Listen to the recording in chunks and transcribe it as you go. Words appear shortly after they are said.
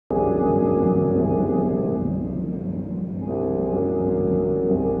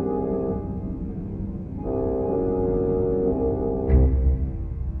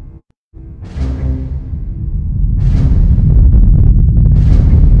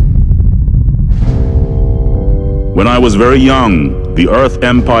When I was very young, the Earth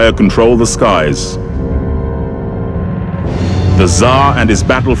Empire controlled the skies. The Tsar and his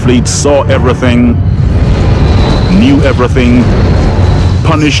battle fleet saw everything, knew everything,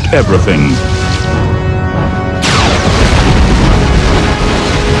 punished everything.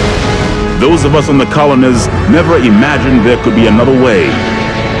 Those of us in the colonies never imagined there could be another way.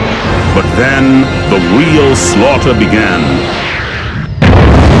 But then, the real slaughter began.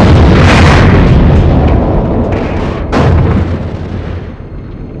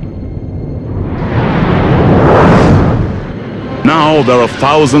 Now there are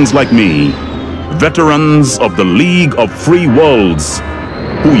thousands like me, veterans of the League of Free Worlds,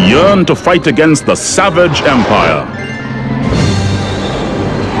 who yearn to fight against the savage empire.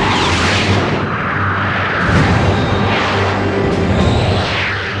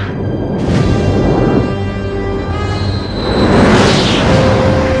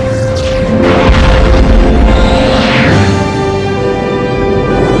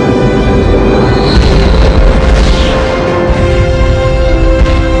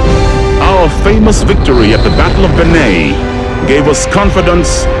 Famous victory at the Battle of Benet gave us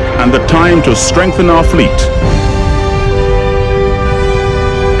confidence and the time to strengthen our fleet.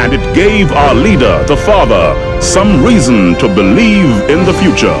 And it gave our leader, the father, some reason to believe in the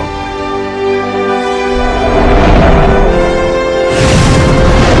future.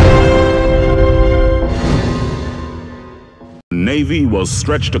 The Navy was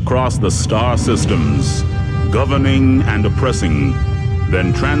stretched across the star systems, governing and oppressing,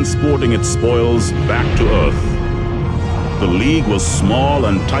 then transporting its spoils back to Earth. The League was small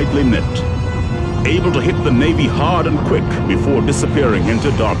and tightly knit, able to hit the Navy hard and quick before disappearing into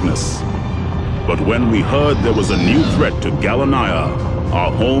darkness. But when we heard there was a new threat to Galania,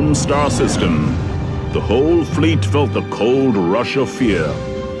 our home star system, the whole fleet felt the cold rush of fear.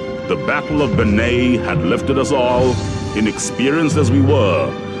 The Battle of Benet had lifted us all, inexperienced as we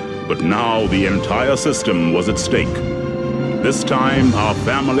were, but now the entire system was at stake. This time, our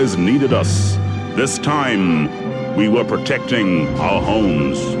families needed us. This time, we were protecting our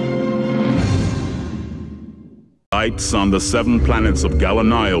homes. Lights on the 7 planets of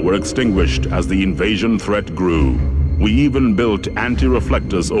Galania were extinguished as the invasion threat grew. We even built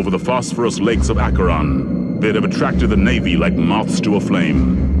anti-reflectors over the phosphorus lakes of Acheron. They'd have attracted the Navy like moths to a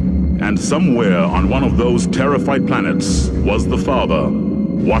flame. And somewhere on one of those terrified planets was the Father,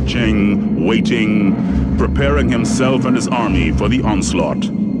 watching, waiting, preparing himself and his army for the onslaught.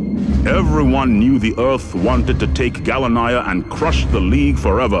 Everyone knew the Earth wanted to take Galania and crush the League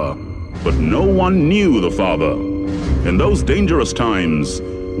forever, but no one knew the Father. In those dangerous times,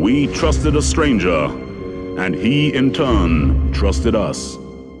 we trusted a stranger, and he in turn trusted us.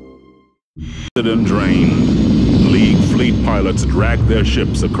 And drained, League fleet pilots dragged their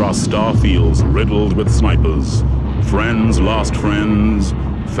ships across star fields riddled with snipers. Friends lost friends,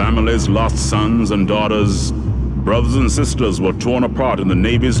 families lost sons and daughters. Brothers and sisters were torn apart in the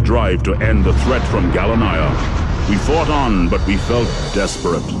Navy's drive to end the threat from Galania. We fought on, but we felt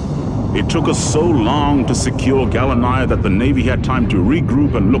desperate. It took us so long to secure Galania that the Navy had time to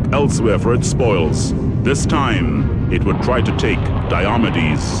regroup and look elsewhere for its spoils. This time, it would try to take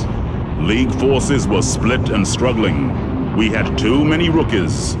Diomedes. League forces were split and struggling. We had too many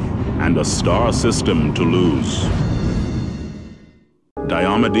rookies and a star system to lose.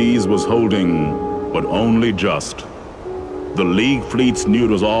 Diomedes was holding, but only just. The League fleets knew it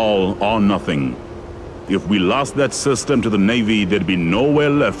was all or nothing. If we lost that system to the Navy, there'd be nowhere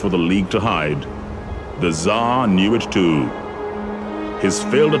left for the League to hide. The Tsar knew it too. His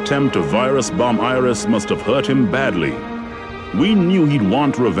failed attempt to virus bomb Iris must have hurt him badly. We knew he'd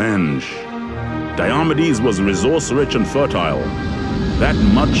want revenge. Diomedes was resource-rich and fertile. That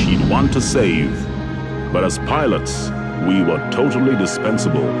much he'd want to save. But as pilots, we were totally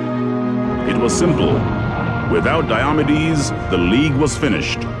dispensable. It was simple. Without Diomedes, the League was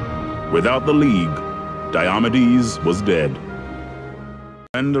finished. Without the League, Diomedes was dead. The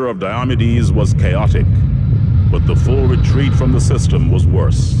surrender of Diomedes was chaotic, but the full retreat from the system was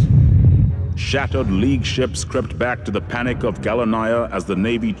worse. Shattered League ships crept back to the panic of Galania as the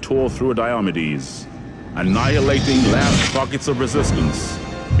Navy tore through Diomedes, annihilating last pockets of resistance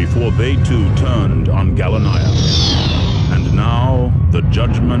before they too turned on Galania. And now, the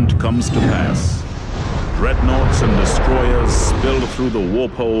judgment comes to pass. Dreadnoughts and destroyers spilled through the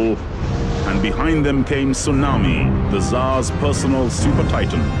warp hole, and behind them came Tsunami, the Tsar's personal super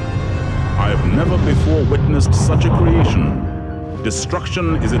titan. I have never before witnessed such a creation.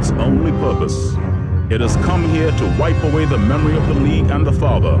 Destruction is its only purpose. It has come here to wipe away the memory of the League and the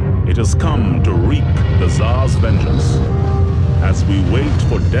Father. It has come to wreak the Tsar's vengeance. As we wait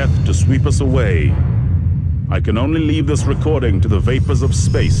for death to sweep us away, I can only leave this recording to the vapors of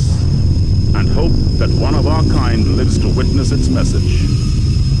space and hope that one of our kind lives to witness its message.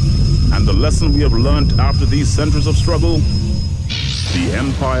 And the lesson we have learnt after these centuries of struggle: the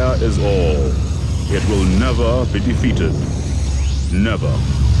Empire is all. It will never be defeated. Never.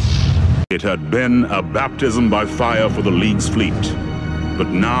 It had been a baptism by fire for the League's fleet. But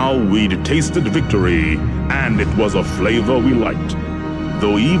now we'd tasted victory, and it was a flavor we liked.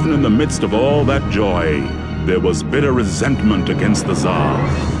 Though even in the midst of all that joy, there was bitter resentment against the Tsar.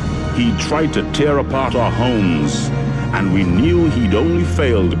 He tried to tear apart our homes, and we knew he'd only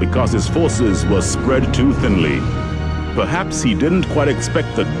failed because his forces were spread too thinly. Perhaps he didn't quite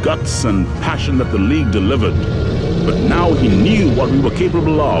expect the guts and passion that the League delivered, but now he knew what we were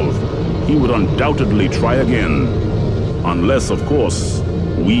capable of. He would undoubtedly try again. Unless, of course,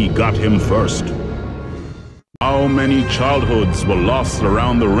 we got him first. How many childhoods were lost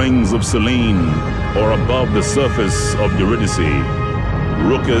around the rings of Selene or above the surface of Eurydice?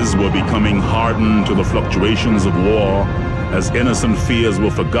 Rookers were becoming hardened to the fluctuations of war as innocent fears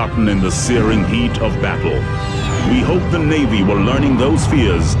were forgotten in the searing heat of battle. We hoped the Navy were learning those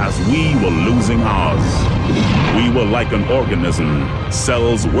fears as we were losing ours. We were like an organism,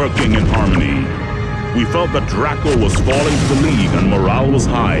 cells working in harmony. We felt that Draco was falling to the League and morale was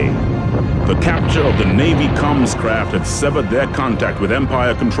high. The capture of the Navy comms craft had severed their contact with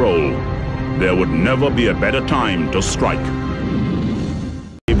Empire control. There would never be a better time to strike.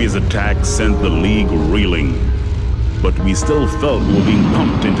 The Navy's attack sent the League reeling, but we still felt we were being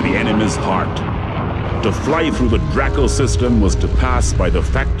pumped into the enemy's heart. To fly through the Draco system was to pass by the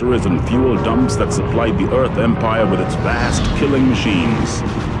factories and fuel dumps that supplied the Earth Empire with its vast killing machines.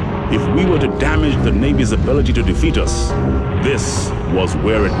 If we were to damage the Navy's ability to defeat us, this was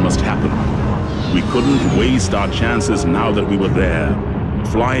where it must happen. We couldn't waste our chances now that we were there,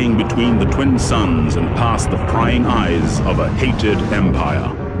 flying between the twin suns and past the prying eyes of a hated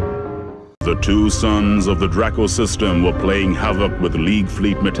empire. The two suns of the Draco system were playing havoc with League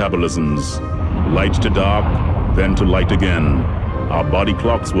fleet metabolisms. Light to dark, then to light again. Our body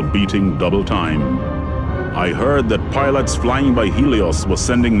clocks were beating double time. I heard that pilots flying by Helios were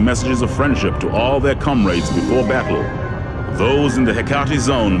sending messages of friendship to all their comrades before battle. Those in the Hecate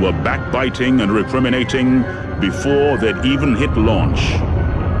zone were backbiting and recriminating before they'd even hit launch.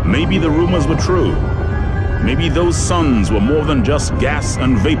 Maybe the rumors were true. Maybe those suns were more than just gas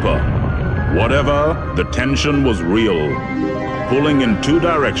and vapor. Whatever, the tension was real, pulling in two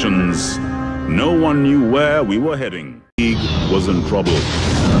directions. No one knew where we were heading. The League was in trouble.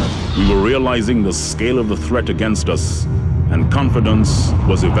 We were realizing the scale of the threat against us, and confidence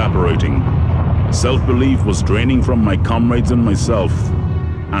was evaporating. Self-belief was draining from my comrades and myself,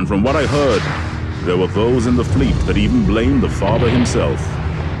 and from what I heard, there were those in the fleet that even blamed the father himself.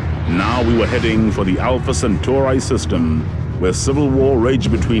 Now we were heading for the Alpha Centauri system, where civil war raged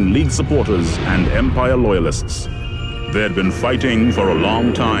between League supporters and Empire loyalists. They had been fighting for a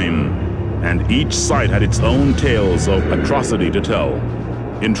long time, and each side had its own tales of atrocity to tell.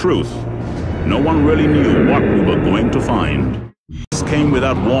 In truth, no one really knew what we were going to find. This came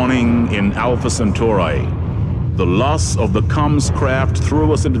without warning in Alpha Centauri. The loss of the comms craft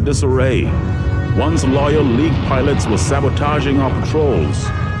threw us into disarray. Once loyal League pilots were sabotaging our patrols.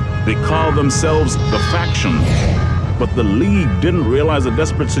 They called themselves the Faction. But the League didn't realize the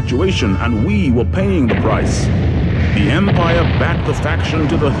desperate situation, and we were paying the price. The Empire backed the Faction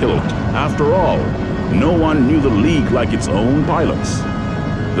to the hilt. After all, no one knew the League like its own pilots.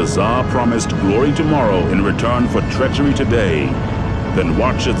 The Tsar promised glory tomorrow in return for treachery today. Then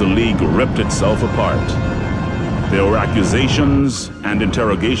watch as the League ripped itself apart. There were accusations and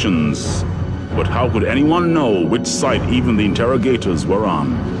interrogations, but how could anyone know which side even the interrogators were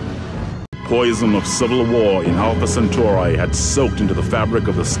on? The poison of civil war in Alpha Centauri had soaked into the fabric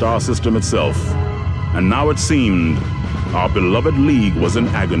of the star system itself. And now it seemed our beloved League was in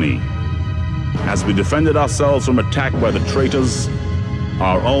agony. As we defended ourselves from attack by the traitors,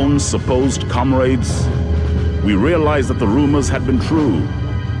 our own supposed comrades, we realized that the rumors had been true.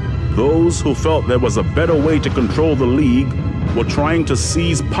 Those who felt there was a better way to control the League were trying to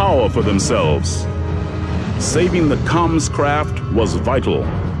seize power for themselves. Saving the comms craft was vital.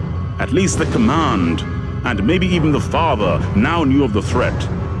 At least the command, and maybe even the father, now knew of the threat.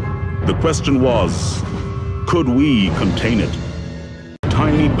 The question was, could we contain it? The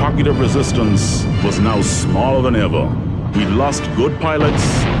tiny pocket of resistance was now smaller than ever. We'd lost good pilots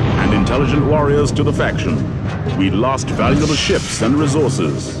and intelligent warriors to the Faction. We'd lost valuable ships and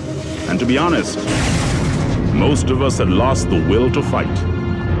resources. And to be honest, most of us had lost the will to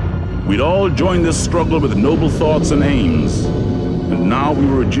fight. We'd all joined this struggle with noble thoughts and aims. and now we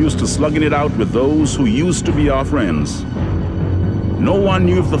were reduced to slugging it out with those who used to be our friends. No one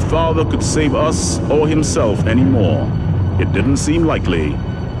knew if the Father could save us or himself anymore. It didn't seem likely,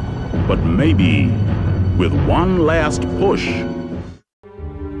 but maybe with one last push.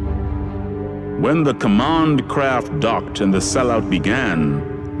 When the command craft docked and the sellout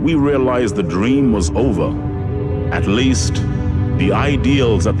began, we realized the dream was over. At least, the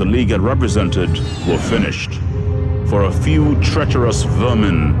ideals that the League had represented were finished. For a few treacherous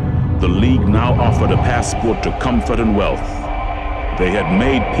vermin, the League now offered a passport to comfort and wealth. They had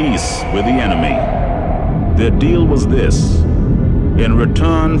made peace with the enemy. Their deal was this: in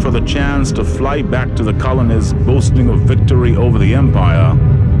return for the chance to fly back to the colonies boasting of victory over the Empire,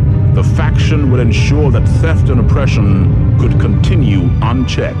 the faction would ensure that theft and oppression could continue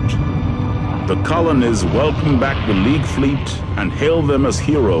unchecked. The colonies welcomed back the League fleet and hailed them as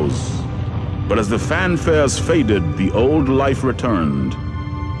heroes. But as the fanfares faded, the old life returned.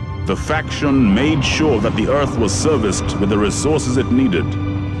 The faction made sure that the Earth was serviced with the resources it needed,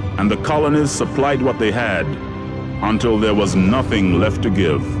 and the colonies supplied what they had, until there was nothing left to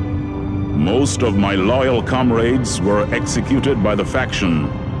give. Most of my loyal comrades were executed by the faction.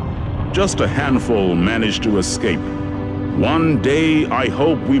 Just a handful managed to escape. One day, I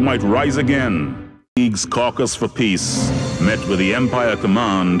hope we might rise again. The League's caucus for peace met with the Empire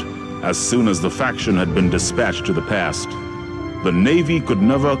command as soon as the faction had been dispatched to the past. The Navy could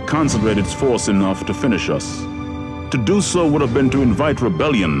never concentrate its force enough to finish us. To do so would have been to invite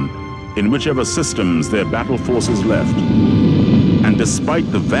rebellion in whichever systems their battle forces left. And despite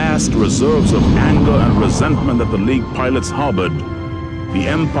the vast reserves of anger and resentment that the League pilots harbored, the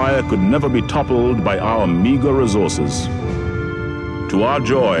Empire could never be toppled by our meager resources. To our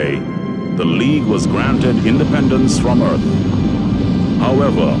joy, the League was granted independence from Earth.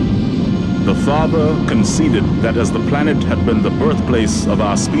 However, the Father conceded that as the planet had been the birthplace of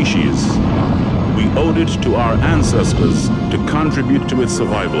our species, we owed it to our ancestors to contribute to its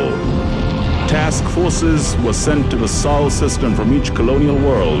survival. Task forces were sent to the Sol system from each colonial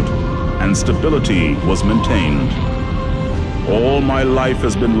world, and stability was maintained. All my life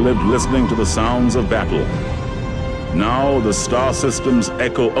has been lived listening to the sounds of battle. Now the star systems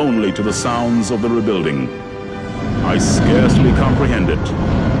echo only to the sounds of the rebuilding. I scarcely comprehend it.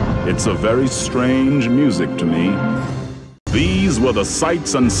 It's a very strange music to me. These were the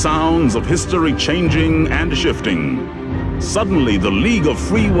sights and sounds of history changing and shifting. Suddenly, the League of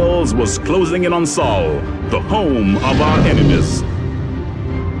Free Worlds was closing in on Sol, the home of our enemies.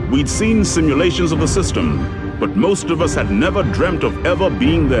 We'd seen simulations of the system, but most of us had never dreamt of ever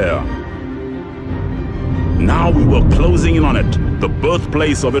being there. Now we were closing in on it, the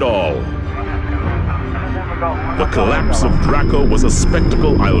birthplace of it all. The collapse of Draco was a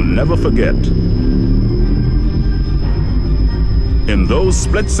spectacle I'll never forget. In those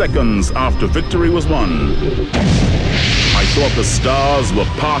split seconds after victory was won, I thought the stars were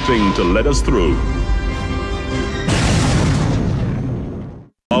parting to let us through.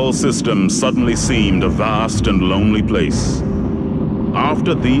 All systems suddenly seemed a vast and lonely place.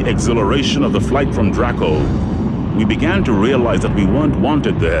 After the exhilaration of the flight from Draco, we began to realize that we weren't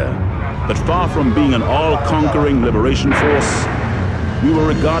wanted there, that far from being an all-conquering liberation force, we were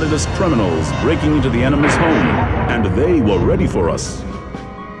regarded as criminals breaking into the enemy's home, and they were ready for us.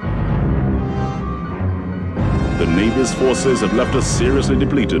 The Navy's forces had left us seriously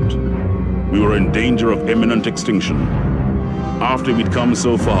depleted. We were in danger of imminent extinction. After we'd come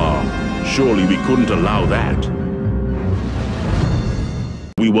so far, surely we couldn't allow that.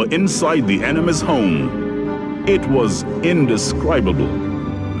 We were inside the enemy's home. It was indescribable.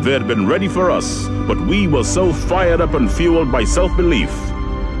 They had been ready for us, but we were so fired up and fueled by self-belief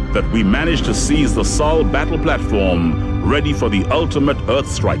that we managed to seize the Sol battle platform, ready for the ultimate Earth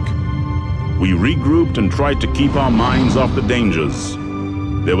strike. We regrouped and tried to keep our minds off the dangers.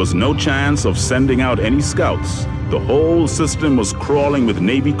 There was no chance of sending out any scouts. The whole system was crawling with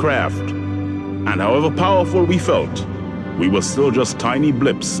Navy craft. And however powerful we felt, we were still just tiny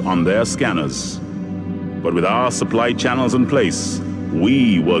blips on their scanners. But with our supply channels in place,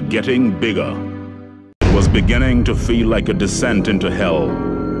 we were getting bigger. It was beginning to feel like a descent into hell.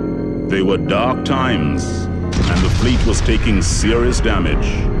 They were dark times, and the fleet was taking serious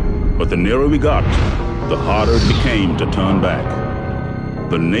damage. But the nearer we got, the harder it became to turn back.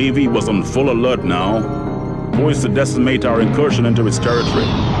 The Navy was on full alert now, poised to decimate our incursion into its territory.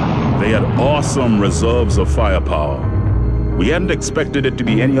 They had awesome reserves of firepower. We hadn't expected it to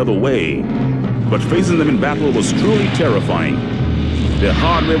be any other way, but facing them in battle was truly terrifying. Their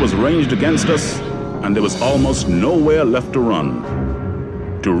hardware was ranged against us, and there was almost nowhere left to run.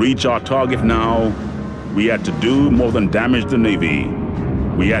 To reach our target now, We had to do more than damage the Navy.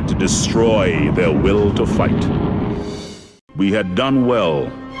 We had to destroy their will to fight. We had done well.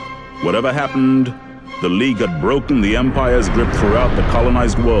 Whatever happened, the League had broken the Empire's grip throughout the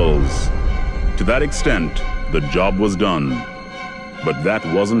colonized worlds. To that extent, the job was done. But that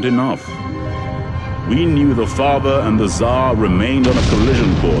wasn't enough. We knew the Father and the Tsar remained on a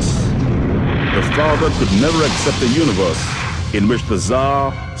collision course. The Father could never accept a universe in which the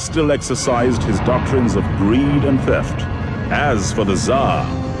Tsar still exercised his doctrines of greed and theft. As for the Tsar,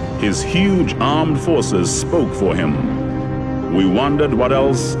 his huge armed forces spoke for him. We wondered what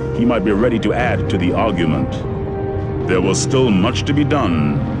else he might be ready to add to the argument. There was still much to be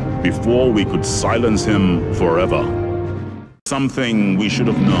done before we could silence him forever. Something we should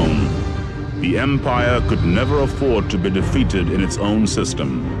have known. The Empire could never afford to be defeated in its own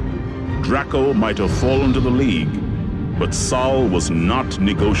system. Draco might have fallen to the League, but Sol was not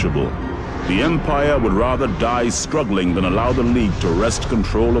negotiable. The Empire would rather die struggling than allow the League to wrest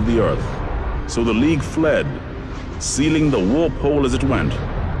control of the Earth. So the League fled, sealing the warp hole as it went.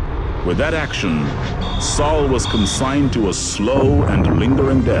 With that action, Sol was consigned to a slow and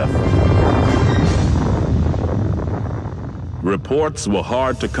lingering death. Reports were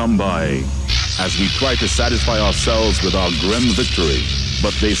hard to come by as we tried to satisfy ourselves with our grim victory.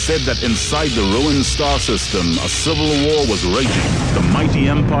 But they said that inside the ruined star system, a civil war was raging. The mighty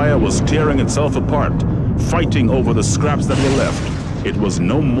Empire was tearing itself apart, fighting over the scraps that were left. It was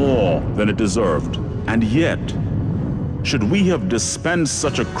no more than it deserved. And yet, should we have dispensed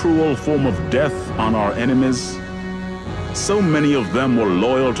such a cruel form of death on our enemies? So many of them were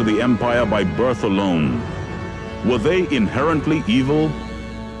loyal to the Empire by birth alone. Were they inherently evil?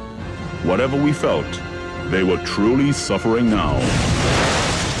 Whatever we felt, they were truly suffering now.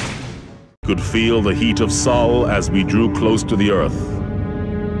 Could feel the heat of Sol as we drew close to the Earth.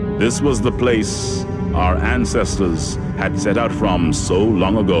 This was the place our ancestors had set out from so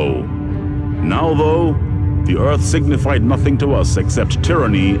long ago. Now, though, the Earth signified nothing to us except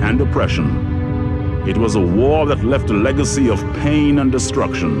tyranny and oppression. It was a war that left a legacy of pain and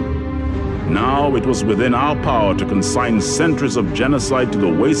destruction. Now it was within our power to consign centuries of genocide to the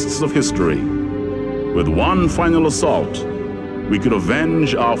wastes of history. With one final assault, we could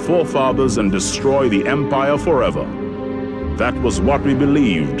avenge our forefathers and destroy the Empire forever. That was what we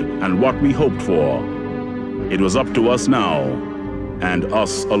believed and what we hoped for. It was up to us now, and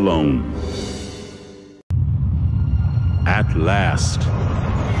us alone. At last,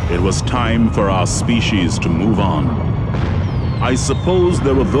 it was time for our species to move on. I suppose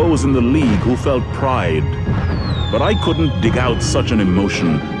there were those in the League who felt pride, but I couldn't dig out such an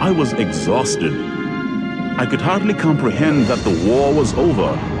emotion. I was exhausted. I could hardly comprehend that the war was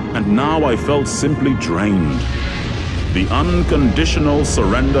over, and now I felt simply drained. The unconditional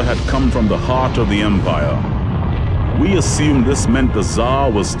surrender had come from the heart of the Empire. We assumed this meant the Tsar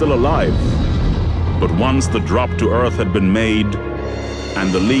was still alive. But once the drop to Earth had been made,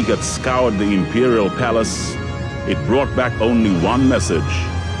 and the League had scoured the Imperial Palace, it brought back only one message.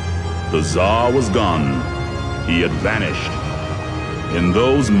 The Tsar was gone. He had vanished. In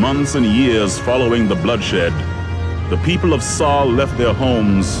those months and years following the bloodshed, the people of Sol left their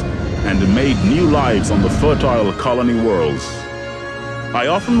homes and made new lives on the fertile colony worlds. I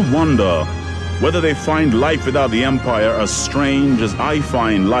often wonder whether they find life without the Empire as strange as I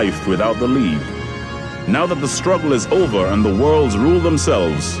find life without the League. Now that the struggle is over and the worlds rule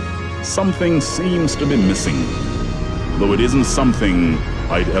themselves, something seems to be missing, though it isn't something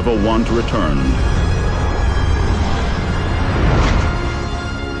I'd ever want to return.